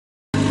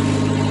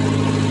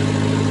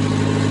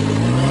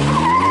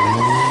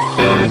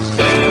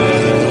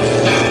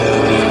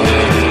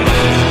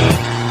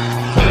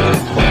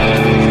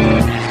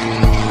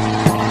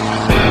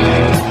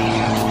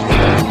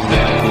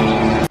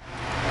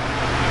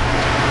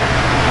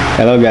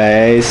Hello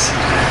guys,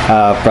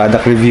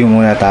 product review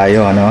muna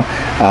tayo, ano?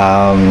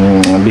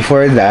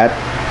 Before that,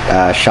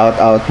 shout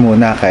out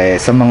muna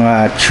sa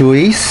mga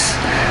chewies.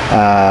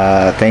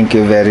 Thank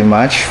you very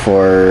much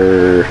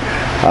for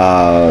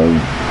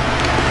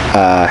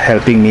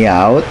helping me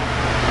out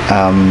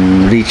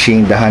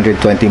reaching the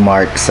 120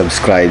 mark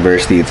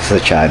subscribers dito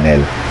sa channel.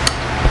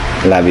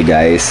 Love you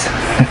guys.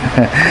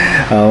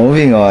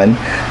 Moving on,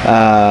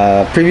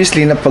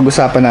 previously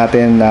napag-usapan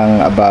natin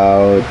ng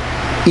about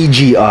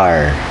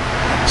EGR.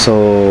 So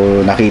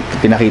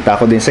pinakita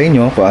ko din sa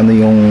inyo kung ano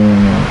yung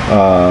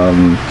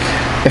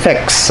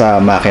effects sa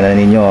makina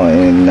ninyo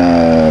in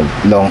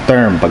long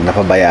term pag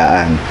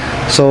napabayaan.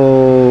 So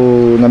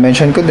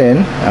na-mention ko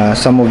din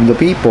some of the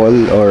people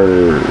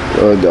or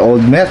the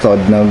old method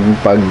ng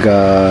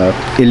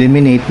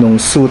pag-eliminate nung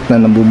soot na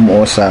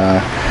nabumuo sa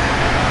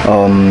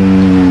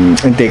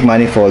intake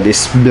manifold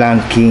is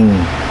blanking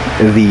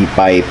the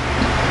pipe.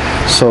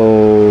 So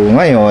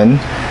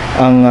ngayon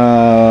ang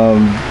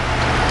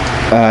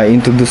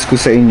introduce ko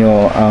sa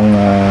inyo ang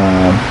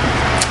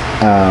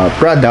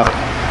product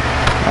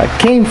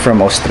came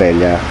from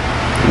Australia,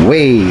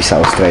 way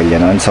sa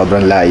Australia, no?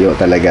 Sobrang layo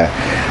talaga,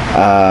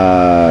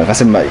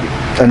 kasi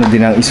ano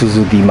din ang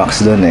Isuzu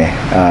D-Max doon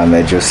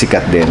medyo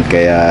sikat din,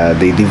 kaya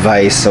they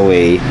devised a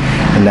way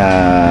na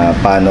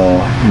paano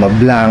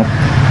mablank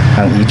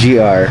ang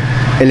EGR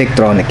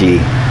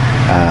electronically.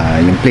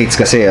 Yung plates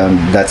kasi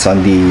that's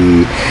on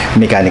the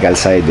mechanical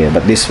side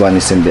but this one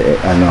is in the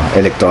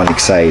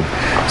electronic side.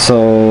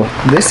 So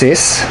this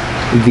is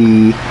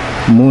the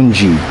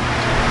Munji.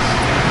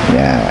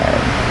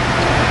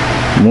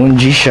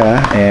 Munji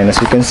siya, and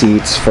as you can see,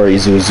 it's for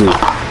Isuzu.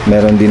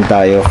 Meron din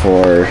tayo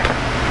for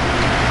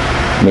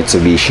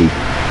Mitsubishi,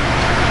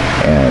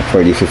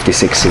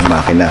 4056 yung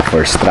makina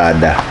for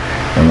Strada,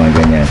 yung mga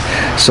ganyan.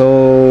 So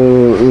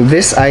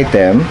this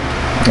item,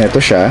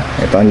 ito siya,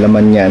 ito ang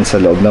laman niyan sa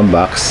loob ng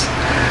box.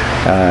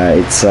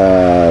 It's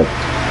a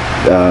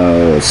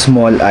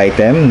small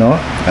item, no?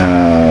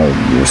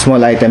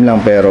 Small item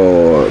lang,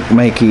 pero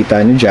makikita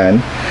nyo dyan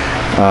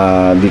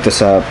dito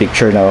sa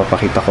picture na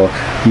papakita ko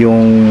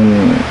yung,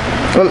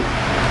 well,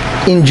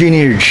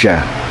 engineered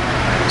siya.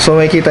 So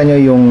makikita nyo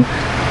yung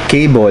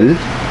cable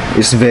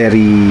is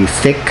very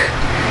thick.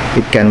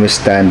 It can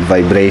withstand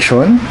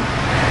vibration,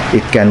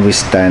 it can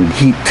withstand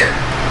heat.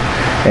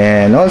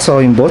 And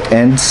also in both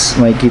ends,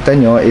 makikita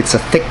nyo, it's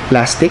a thick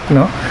plastic,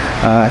 no?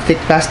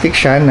 Thick plastic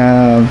siya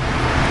na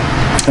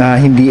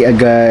hindi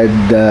agad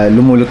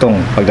lumulutong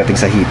pagdating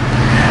sa heat.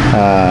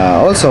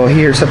 Also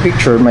here sa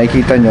picture,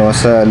 makikita nyo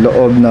sa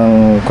loob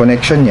ng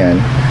connection yan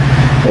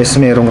is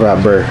merong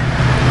rubber.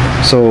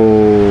 So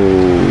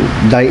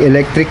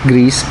dielectric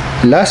grease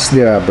plus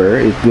the rubber,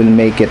 it will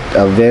make it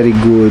a very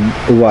good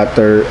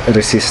water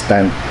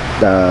resistant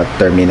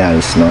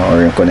terminals, no,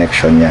 or yung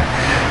connection niya.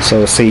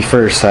 So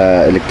safer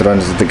sa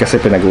electronics, kasi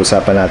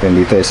pinag-uusapan natin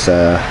dito is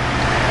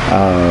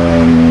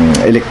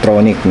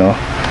electronic, no.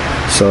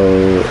 So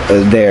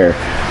there,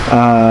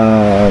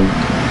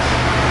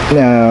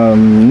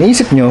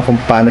 naisip nyo kung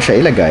paano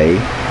siya ilagay.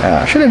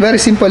 Actually very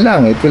simple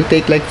lang, it will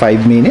take like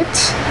 5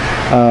 minutes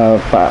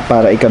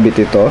para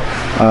ikabit ito.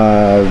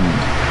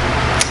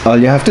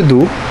 All you have to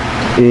do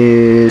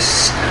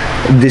is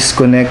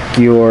disconnect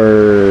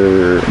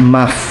your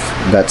MAF,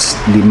 that's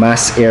the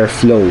mass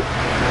airflow,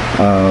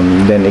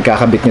 then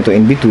ikakabit nyo to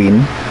in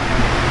between,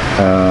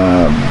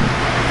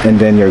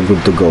 and then you're good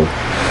to go.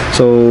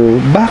 So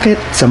bakit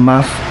sa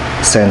MAF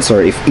sensor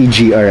if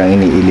EGR ang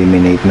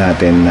ini-eliminate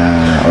natin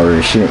or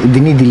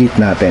dinidelete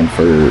natin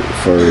for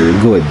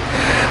good?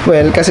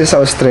 Well, kasi sa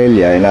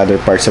Australia and other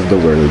parts of the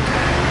world,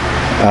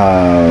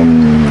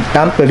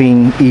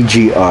 tampering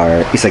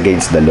EGR is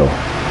against the law.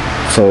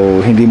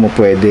 So hindi mo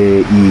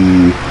pwede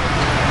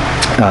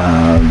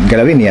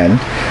galawin yan,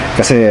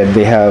 kasi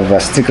they have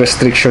strict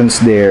restrictions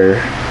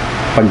there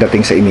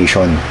pagdating sa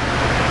emission.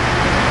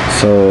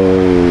 So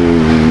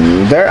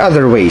there are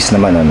other ways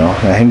naman,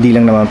 hindi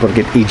lang naman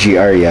porket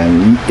EGR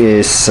yan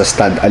is a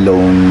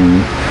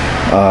stand-alone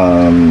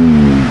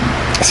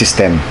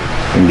system.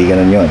 Hindi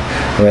ganun yun.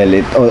 Well,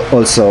 it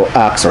also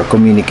acts or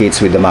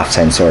communicates with the MAF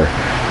sensor.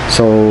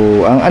 So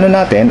ang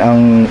ang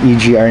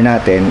EGR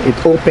natin, it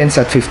opens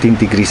at 15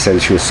 degrees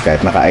Celsius.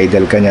 Kahit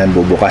naka-idle ka niyan,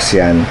 bubukas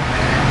yan.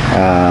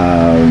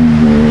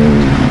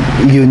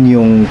 Yun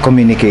yung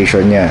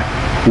communication niya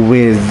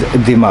with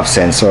the MAF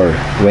sensor.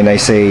 When I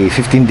say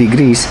 15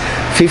 degrees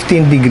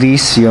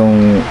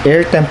yung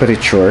air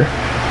temperature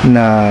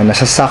na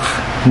nasasak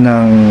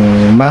ng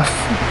MAF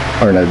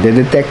or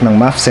na-detect ng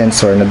MAF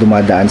sensor na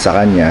dumadaan sa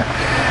kanya,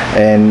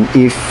 and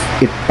if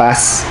it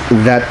pass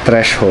that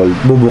threshold,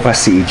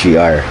 bubukas si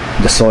EGR,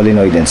 the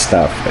solenoid and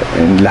stuff,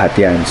 and lahat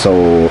yan. So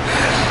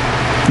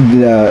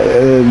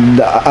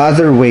the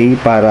other way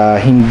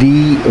para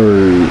hindi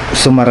or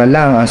sumara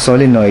lang ang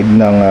solenoid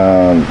ng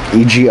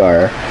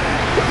EGR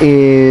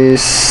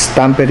is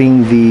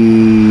tampering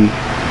the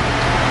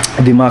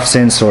MAF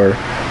sensor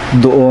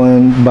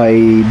doon by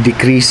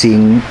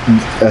decreasing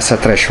sa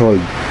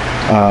threshold.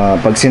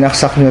 Pag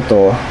sinaksak nyo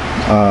to,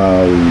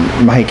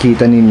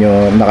 makikita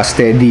ninyo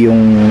naka-steady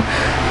yung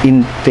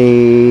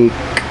intake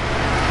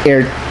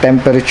air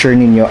temperature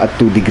ninyo at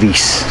 2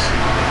 degrees.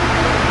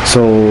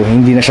 So,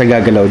 hindi na siya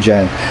gagalaw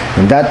dyan.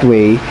 And that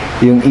way,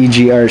 yung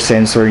EGR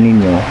sensor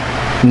ninyo,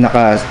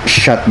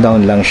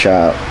 naka-shutdown lang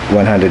siya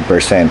 100%.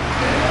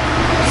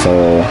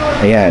 So,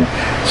 ayan.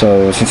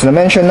 So, since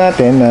na-mention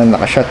natin na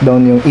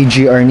naka-shutdown yung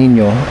EGR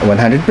ninyo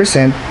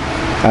 100%,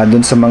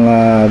 dun sa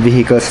mga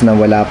vehicles na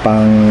wala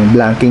pang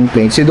blanking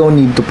plates, you don't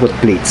need to put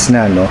plates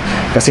na, no?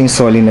 Kasi yung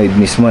solenoid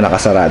mismo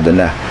nakasarado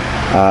na.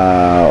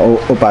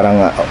 O parang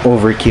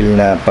overkill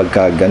na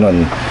pagka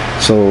ganun.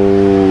 So,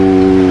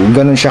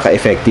 ganun siya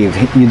ka-effective.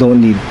 You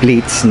don't need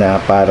plates na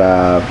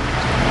para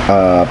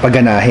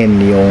paganahin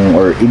yung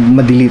or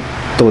ma-delete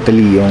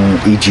totally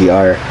yung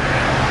EGR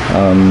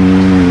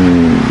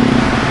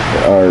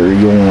or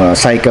yung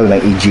cycle ng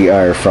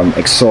EGR from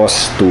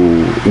exhaust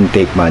to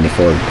intake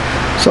manifold.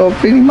 So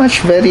pretty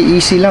much very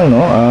easy lang,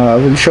 no? I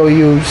will show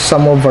you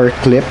some of our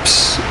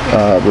clips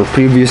or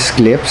previous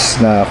clips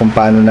na kung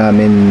paano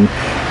namin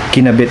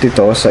kinabit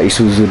ito sa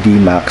Isuzu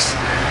D-Max.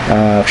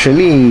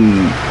 Actually,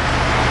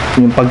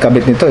 yung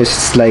pagkabit nito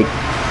is like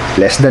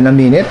less than a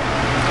minute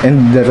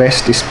and the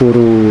rest is puro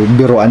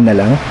biruan na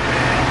lang.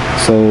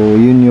 So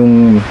yun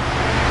yung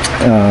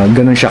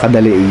ganun siya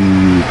kadali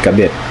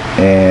ikabit.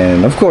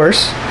 And of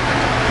course,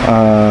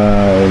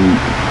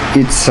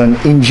 it's an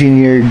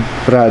engineered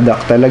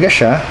product talaga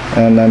siya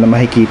na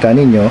makikita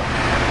ninyo.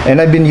 And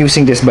I've been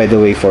using this, by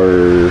the way,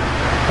 for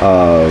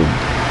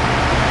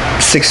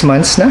 6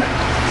 months na.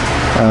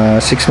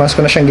 6 months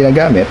ko na siyang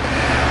ginagamit.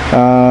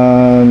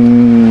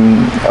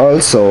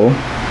 Also,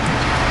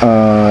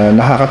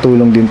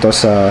 nakakatulong din to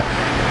sa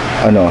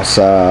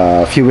sa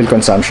fuel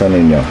consumption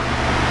ninyo.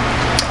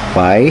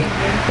 Why?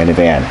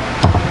 Ganito yan.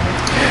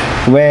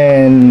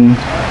 When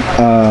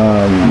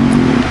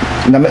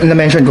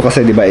na-mention ko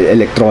kasi, di ba,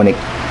 electronic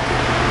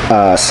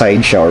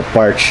side siya or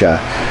part siya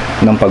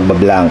ng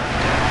pagbablank.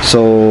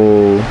 So,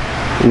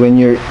 when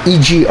your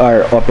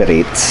EGR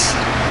operates,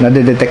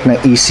 nade-detect ng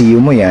ECU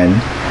mo yan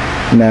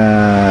na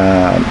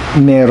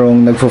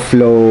merong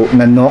nagfo-flow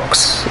na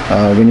NOx.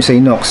 When you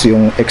say NOx,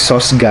 yung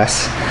exhaust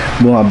gas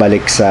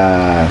bumabalik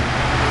sa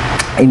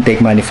intake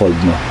manifold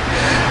mo.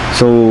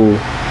 So,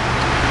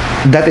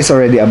 that is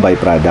already a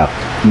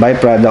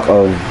byproduct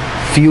of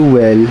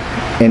fuel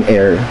and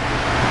air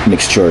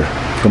mixture.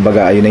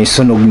 Kumbaga, ayun na yung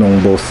sunog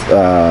ng both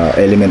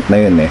element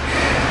na yun eh.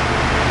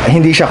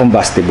 Hindi siya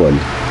combustible.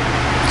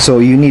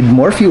 So, you need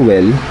more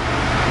fuel,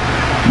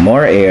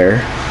 more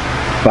air,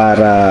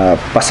 para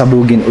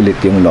pasabugin ulit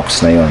yung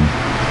NOx na yun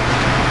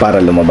para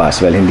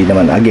lumabas. Well, hindi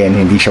naman, again,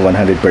 hindi siya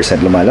 100%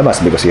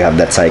 lumalabas because you have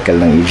that cycle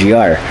ng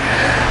EGR.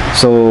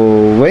 So,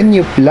 when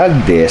you plug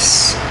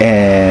this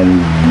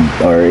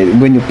or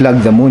when you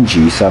plug the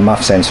Munji sa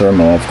MAF sensor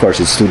mo, of course,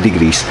 it's 2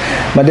 degrees,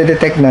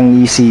 madedetect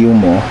ng ECU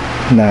mo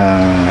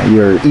na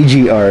your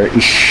EGR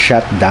is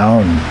shut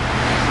down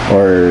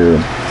or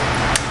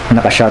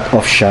naka-shut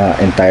off siya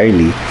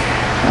entirely.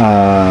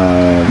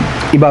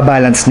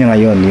 Ibabalance niya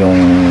ngayon yung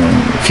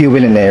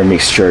fuel and air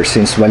mixture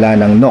since wala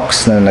nang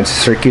NOx na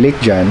nag-circulate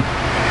dyan.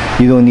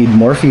 You don't need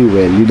more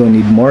fuel, you don't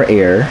need more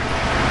air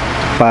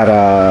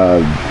para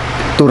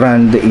to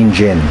run the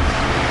engine.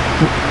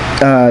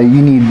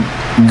 You need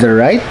the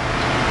right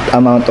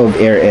amount of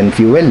air and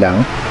fuel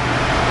lang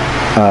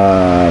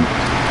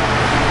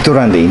to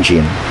run the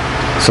engine.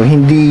 So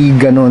hindi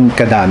ganon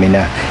kadami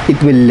na. It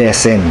will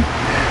lessen.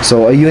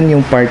 So, ayun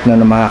yung part na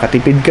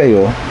makakatipid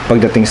kayo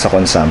pagdating sa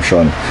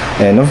consumption.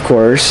 And of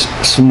course,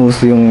 smooth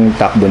yung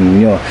takbo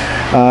ninyo.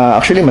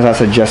 Actually,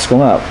 masasuggest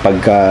ko nga,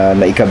 pagka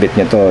naikabit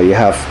nyo to, you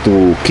have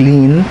to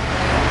clean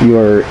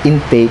your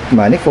intake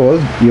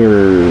manifold,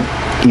 your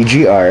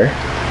EGR,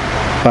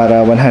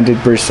 para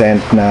 100%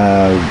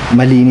 na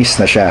malinis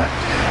na siya.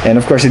 And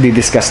of course,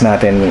 i-discuss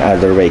natin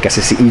other way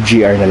kasi si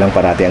EGR na lang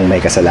parati ang may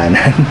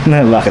kasalanan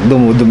na bakit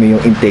dumudumi yung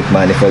intake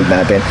manifold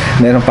natin.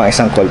 Meron pa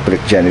isang culprit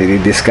dyan.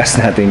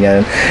 I-discuss natin yan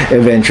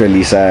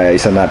eventually sa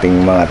isa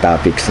nating mga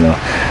topics, no?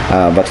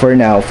 But for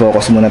now,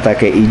 focus muna tayo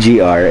kay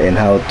EGR and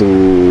how to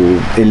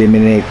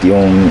eliminate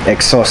yung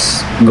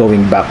exhaust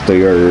going back to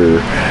your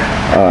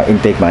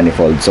intake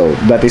manifold. So,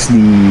 that is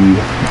the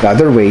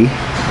other way.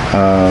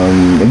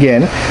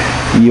 Again,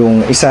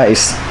 yung isa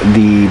is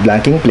the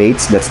blanking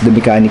plates. That's the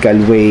mechanical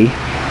way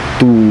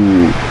to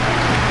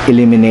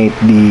eliminate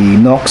the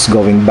NOx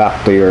going back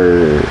to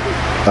your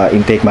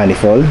intake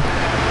manifold.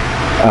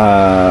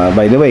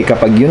 By the way,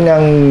 kapag yun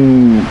ang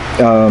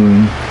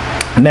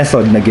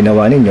method na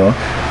ginawa ninyo,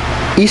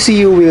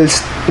 ECU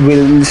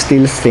will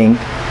still think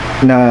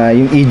na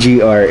yung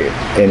EGR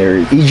and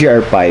your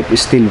EGR pipe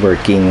is still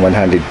working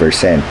 100%.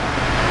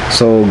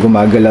 So,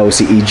 gumagalaw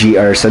si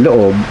EGR sa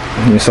loob.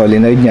 Yung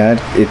solenoid niya,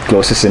 it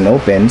closes and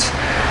opens.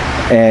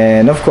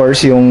 And of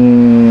course,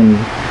 yung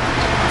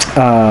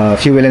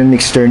fuel and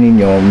mixture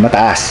ninyo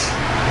mataas.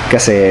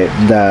 Kasi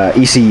the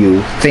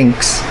ECU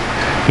thinks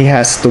it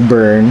has to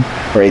burn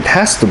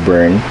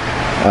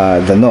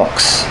the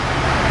NOx.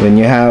 When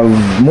you have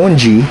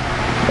Munji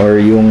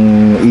or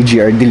yung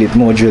EGR delete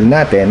module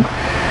natin,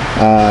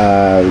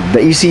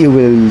 the ECU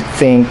will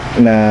think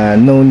na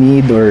no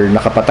need or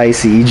nakapatay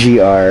si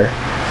EGR,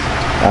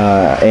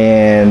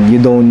 and you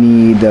don't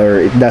need,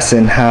 or it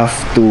doesn't have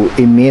to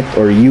emit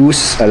or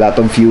use a lot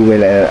of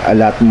fuel, a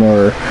lot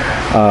more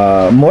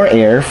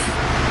air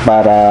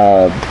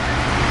para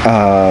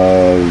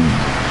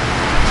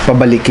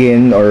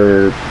pabalikin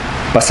or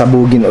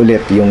pasabugin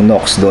ulit yung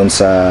NOx doon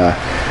sa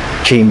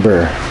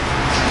chamber.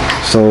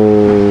 So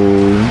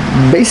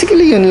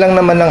basically yun lang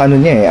naman ang ano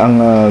niya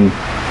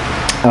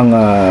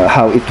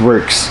how it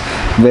works.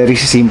 Very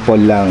simple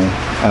lang.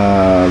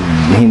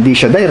 Hindi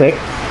siya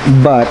direct,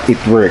 but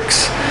it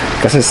works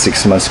kasi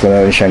 6 months ko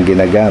na rin siyang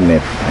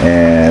ginagamit.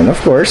 And of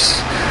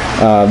course,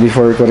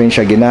 before ko rin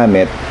siya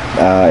ginamit,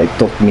 it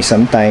took me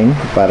some time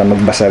para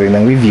magbasa rin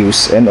ng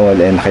reviews and all,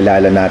 and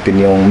nakilala natin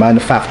yung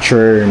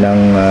manufacturer ng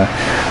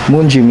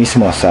Munji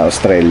mismo sa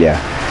Australia.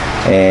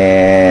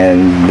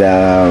 And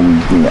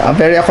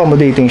very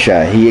accommodating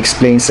siya. He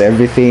explains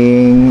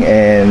everything,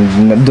 and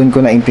doon ko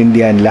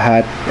naintindihan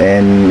lahat,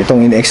 and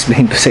itong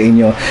in-explain ko sa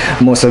inyo,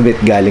 most of it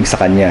galing sa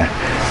kanya.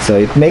 So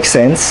it makes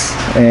sense,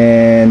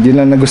 and yun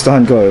lang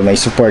nagustuhan ko, may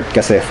support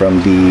kasi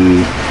from the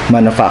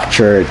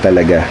manufacturer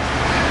talaga.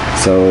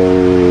 So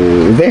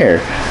there,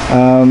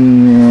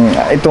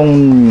 itong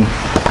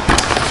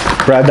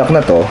product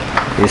na to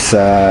is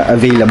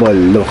available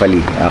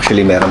locally.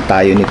 Actually, meron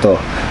tayo nito.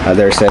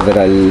 There are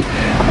several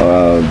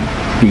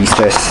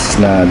pieces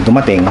na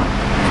dumating.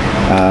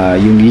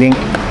 Yung link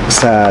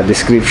sa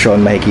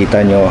description,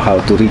 makikita nyo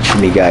how to reach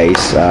me,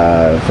 guys.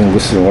 Kung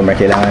gusto mo,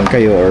 kailangan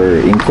kayo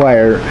or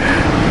inquire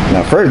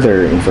na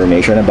further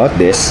information about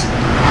this,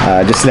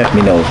 just let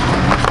me know.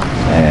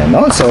 And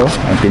also,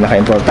 ang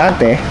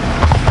pinaka-importante,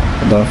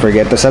 don't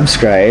forget to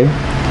subscribe.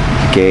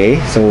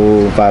 Okay,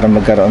 so para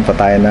magkaroon pa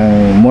tayo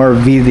ng more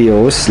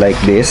videos like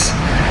this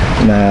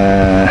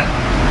na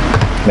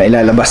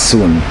ilalabas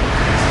soon.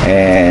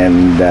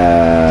 And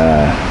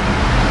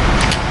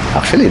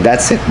actually,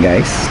 that's it,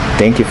 guys.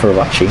 Thank you for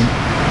watching.